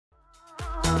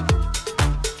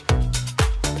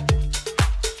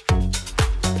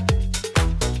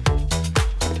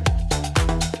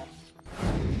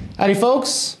Howdy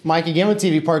folks, Mike again with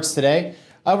TV Parts today.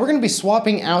 We're going to be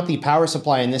swapping out the power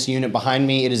supply in this unit behind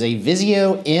me. It is a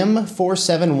VIZIO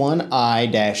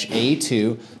M471i-A2.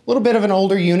 A little bit of an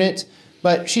older unit,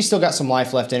 but she's still got some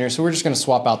life left in her, so we're just going to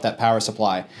swap out that power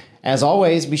supply. As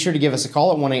always, be sure to give us a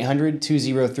call at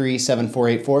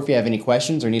 1-800-203-7484 if you have any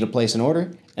questions or need to place an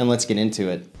order, and let's get into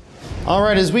it.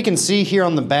 Alright, as we can see here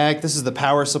on the back, this is the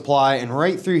power supply, and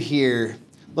right through here,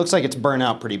 looks like it's burnt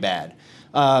out pretty bad.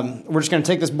 We're just going to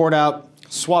take this board out,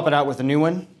 swap it out with a new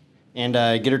one, and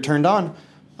get her turned on.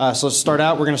 So let's start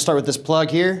out. We're going to start with this plug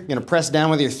here. You're going to press down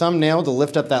with your thumbnail to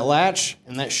lift up that latch,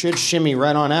 and that should shimmy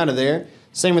right on out of there.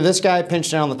 Same with this guy, pinch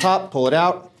down on the top, pull it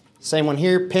out. Same one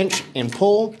here, pinch and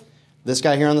pull. This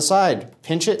guy here on the side,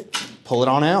 pinch it, pull it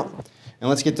on out. And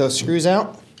let's get those screws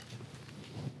out.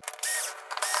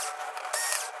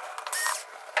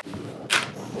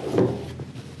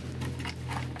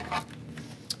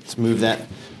 Let's move that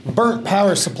burnt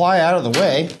power supply out of the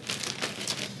way.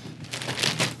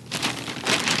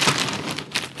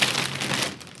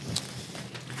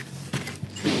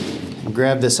 And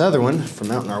grab this other one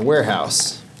from out in our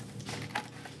warehouse.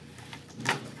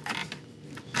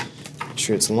 Make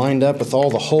sure it's lined up with all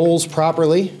the holes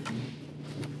properly.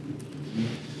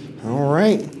 All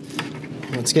right,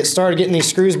 let's get started getting these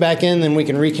screws back in, then we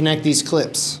can reconnect these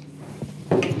clips.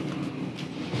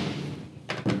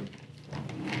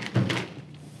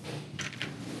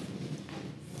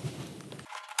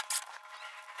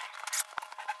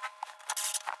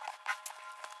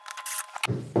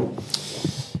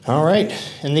 All right,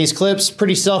 and these clips,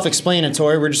 pretty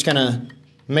self-explanatory. We're just gonna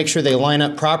make sure they line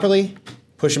up properly,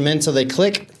 push them in so they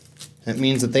click. That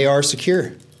means that they are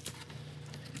secure.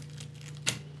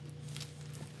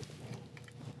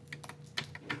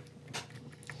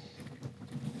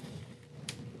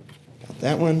 Got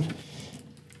that one.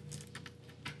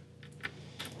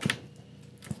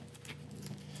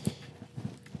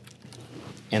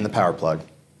 And the power plug.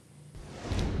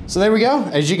 So there we go.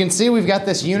 As you can see, we've got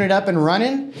this unit up and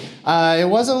running. It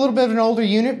was a little bit of an older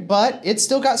unit, but it's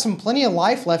still got plenty of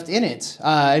life left in it.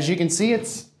 As you can see,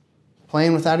 it's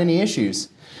playing without any issues.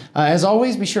 As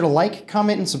always, be sure to like,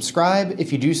 comment, and subscribe.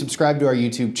 If you do subscribe to our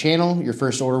YouTube channel, your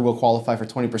first order will qualify for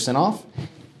 20% off.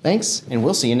 Thanks, and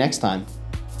we'll see you next time.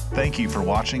 Thank you for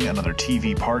watching another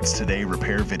TV Parts Today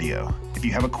repair video. If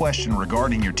you have a question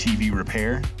regarding your TV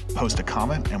repair, post a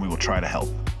comment and we will try to help.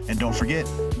 And don't forget,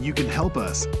 you can help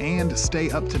us and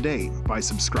stay up to date by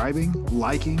subscribing,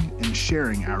 liking, and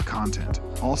sharing our content.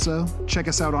 Also, check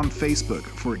us out on Facebook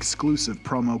for exclusive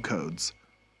promo codes.